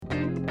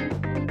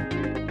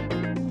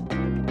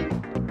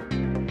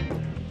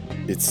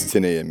It's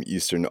 10 a.m.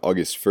 Eastern,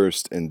 August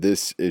 1st, and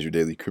this is your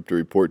daily crypto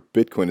report.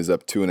 Bitcoin is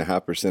up 2.5%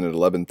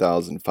 at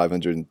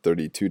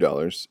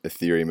 $11,532.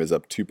 Ethereum is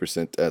up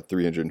 2% at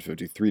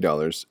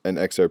 $353, and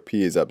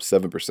XRP is up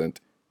 7%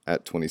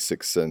 at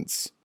 26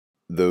 cents.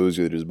 Those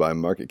leaders by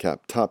market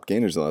cap top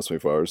gainers in the last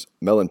 24 hours.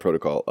 Melon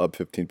Protocol up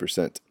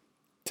 15%.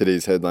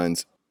 Today's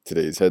headlines.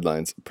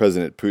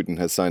 President Putin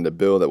has signed a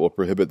bill that will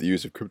prohibit the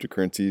use of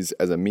cryptocurrencies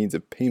as a means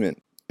of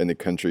payment in the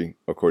country,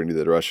 according to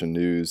the Russian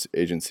news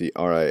agency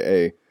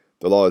RIA.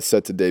 The law is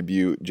set to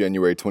debut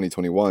January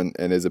 2021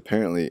 and is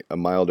apparently a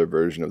milder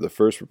version of the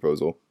first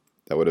proposal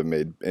that would have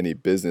made any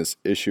business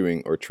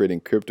issuing or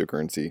trading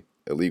cryptocurrency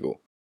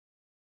illegal.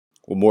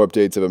 Well, more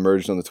updates have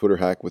emerged on the Twitter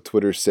hack, with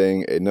Twitter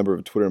saying a number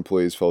of Twitter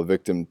employees fell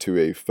victim to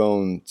a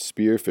phone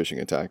spear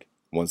phishing attack.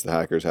 Once the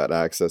hackers had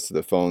access to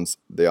the phones,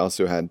 they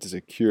also had to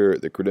secure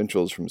the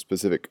credentials from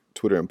specific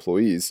Twitter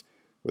employees.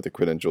 With the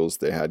credentials,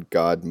 they had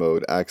God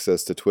mode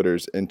access to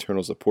Twitter's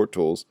internal support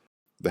tools.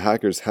 The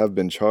hackers have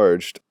been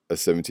charged. A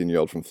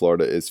 17-year-old from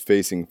Florida is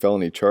facing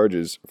felony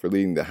charges for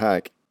leading the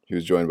hack. He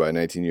was joined by a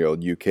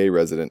 19-year-old UK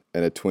resident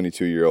and a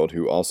 22-year-old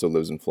who also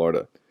lives in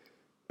Florida.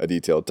 A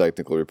detailed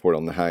technical report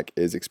on the hack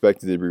is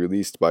expected to be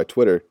released by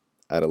Twitter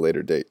at a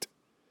later date.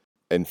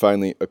 And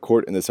finally, a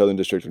court in the Southern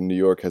District of New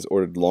York has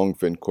ordered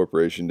Longfin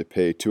Corporation to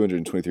pay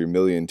 $223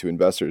 million to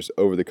investors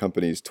over the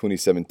company's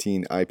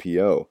 2017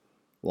 IPO.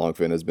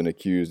 Longfin has been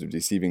accused of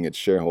deceiving its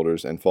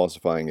shareholders and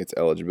falsifying its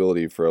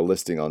eligibility for a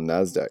listing on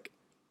NASDAQ.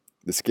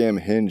 The scam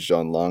hinged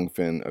on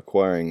Longfin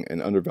acquiring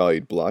an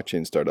undervalued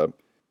blockchain startup.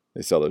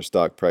 They saw their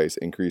stock price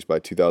increase by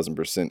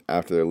 2,000%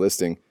 after their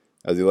listing,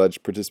 as the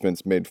alleged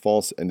participants made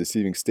false and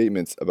deceiving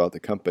statements about the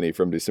company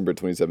from December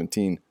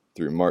 2017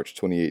 through March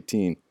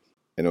 2018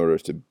 in order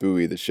to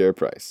buoy the share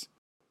price.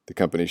 The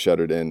company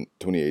shuttered in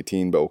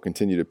 2018 but will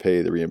continue to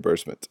pay the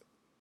reimbursement.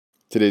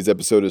 Today's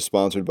episode is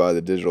sponsored by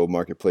the digital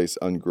marketplace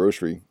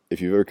Ungrocery. If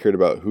you've ever cared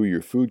about who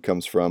your food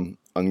comes from,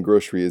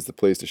 Ungrocery is the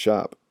place to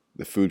shop.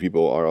 The food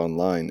people are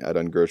online at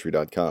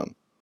ungrocery.com.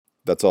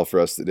 That's all for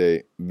us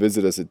today.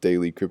 Visit us at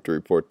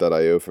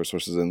dailycryptoreport.io for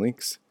sources and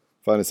links.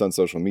 Find us on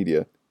social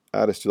media.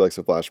 Add us to a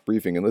flash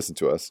briefing and listen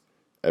to us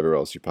everywhere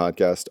else you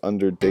podcast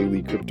under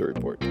Daily Crypto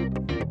Report.